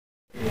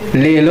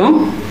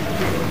Lelo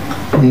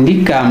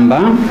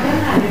ndikamba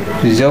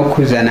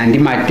zokuzana ndi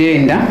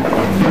matenda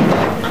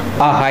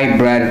a high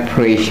blood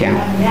pressure.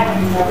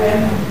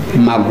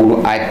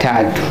 Magulu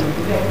atatu.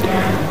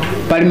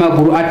 Pali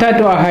magulu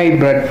atatu a high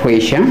blood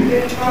pressure,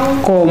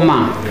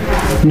 koma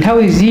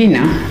nthawi zina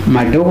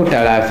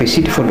madokotala afe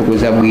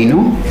sitifotokoza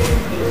bwino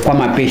kwa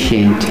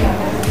mapatient.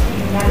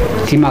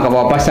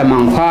 Timakawapasa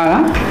mankhwala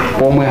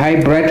pomwe high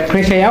blood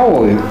pressure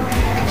yawoyo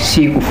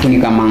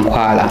sikufunika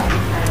mankhwala.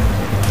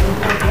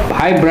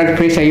 High blood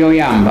pressure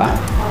yoyamba,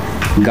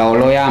 gawo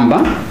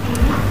loyamba,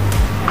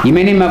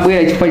 imene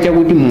imabwera chifukwa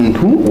chakuti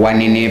munthu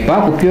wanenepa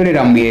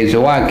kupyolera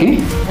muyezo wake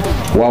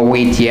wa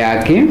weight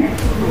yake.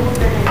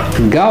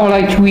 Gawo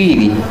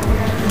lachiwiri,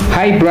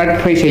 high blood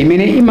pressure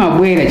imene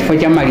imabwera chifukwa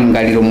cha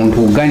malingaliro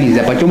munthu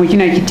kuganiza pa chomwe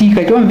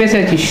chinachitika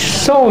chomvetsa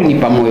chisoni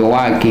pa moyo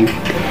wake,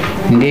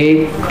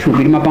 nde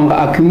thupi limapanga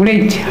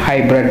accumulate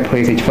high blood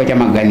pressure chifukwa cha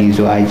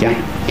maganizo aja.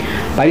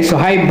 Paliso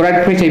high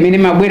blood pressure imene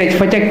imabwera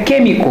chifukwa cha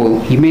chemical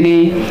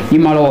imene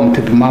imalowa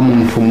mthupi mwa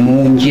munthu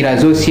mu njira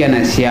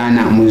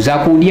zosiyanasiyana,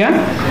 muzakudya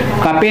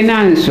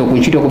kapenanso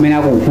kuntchito kumene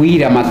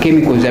akugwira ma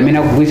chemicals amene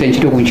akugwiritsa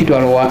ntchito kuntchito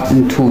alowa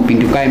mthupi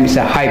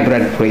ndikuyambisa high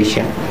blood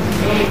pressure.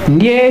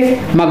 Ndiye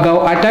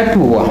magawo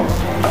atatuwa,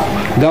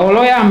 gawo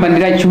loyamba ndi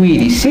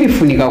lachiwiri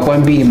silifunika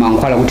kwambiri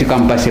mankhwala kuti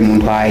kampase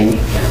munthu ayi,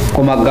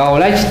 koma gawo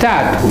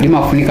lachitatu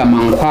limafunika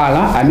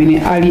mankhwala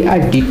amene ali a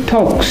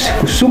detox,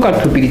 kusuka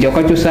thupi lija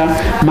kukachosa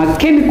ma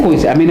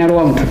chemicals amene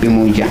alowa mthupi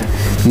muja.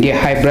 Ndiye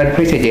high blood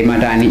pressure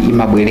imatani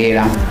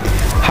imabwerera.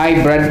 High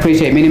blood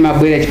pressure imene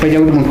imabwera chifukwa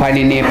chakuti munthu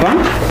anenepa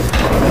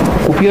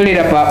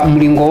kupyolera pa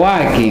mlingo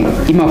wake,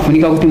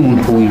 imafunika kuti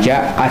munthu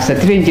uja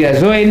asatire njira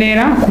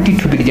zoyenera kuti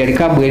thupi lija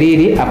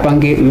likabwerere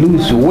apange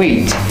lose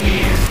weight.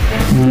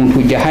 Munthu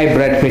uja high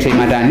blood pressure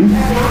imatani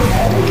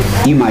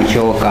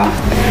imachoka.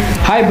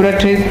 High blood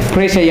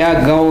pressure ya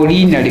gawo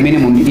lina limene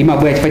munthu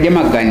imabwera chifukwa cha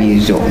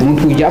maganizo,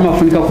 munthu uja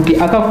amafunika kuti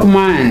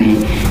akakumane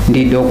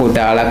ndi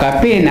dokotala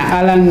kapena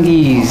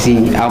alangizi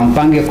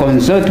ampange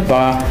consult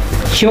pa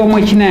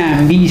chomwe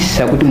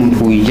chinayambisa kuti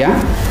munthu uja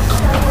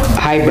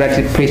high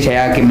blood pressure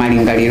yake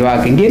malingaliro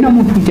yake. Ndiye na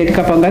munthu uja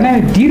tikapanga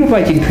nayo dilo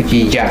pa chinthu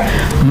chija,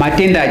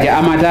 matenda aja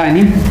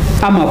amatani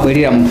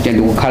amabwerera munthu uja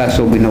ndikukhala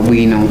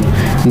sobwinobwino.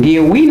 Ndiye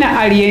wina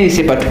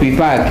aliyense pathupi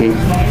pake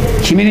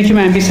chimene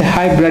chimayambisa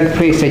high blood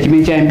pressure,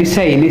 chimene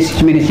chayambisa ine si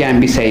chimene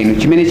chayambisa inu,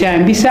 chimene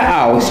chayambisa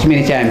awo si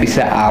chimene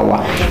chayambisa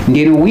awa.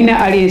 Ndiye wina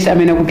aliyense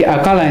amene kuti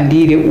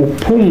akalandire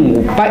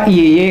uphungu pa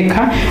iye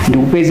yekha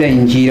ndikupeza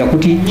njira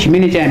kuti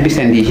chimene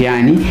chayambisa ndi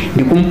chani,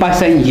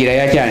 ndikumpasa njira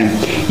ya chani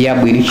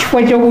yabwino.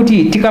 Chifukwa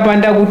chakuti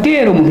tikapanda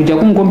kutero munthu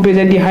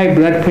chakungompeza ndi high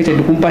blood pressure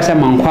ndikumpasa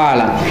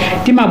mankhwala,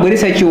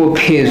 timabweretsa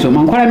chiopsezo.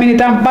 Mankhwala amene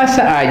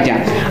tampasa aja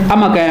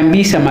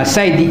amakayambisa ma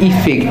side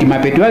effect,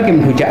 mapeto yake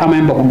munthu uja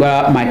amayamba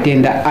kudwala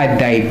matenda a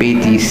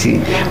diabetes.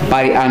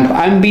 Pali anthu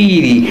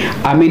ambiri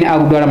amene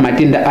akudwala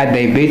matenda a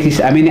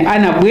diabetes amene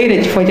anabwera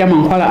chifukwa cha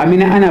mankhwala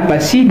amene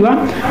anapasidwa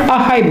a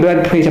high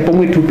blood pressure,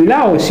 pomwe thupi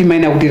lawo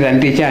simaina kuti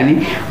landire chani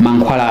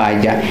mankhwala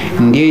aja.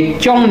 Ndiye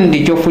chonde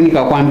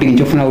chofunika kwambiri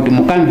chofuna kuti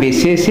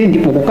mukamvesese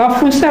ndipo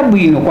kukafunsa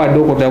bwino kwa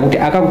dokotala kuti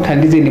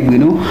akakuthandizeni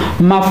bwino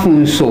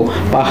mafunso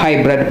pa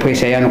high blood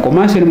pressure yanu,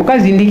 komanso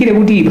mukazindikire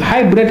kuti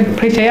high blood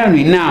pressure yanu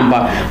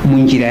inamba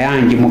munjira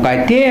yanji.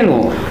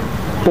 Mukatero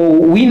po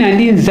wina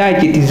ndi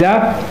nzake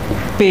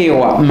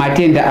tizapewa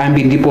matenda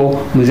ambiri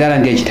ndipo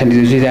muzalandira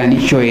chithandizo chozani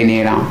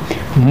choyenera.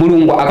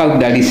 Mulungu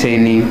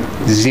akakudaliseni.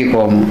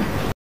 Zikomo.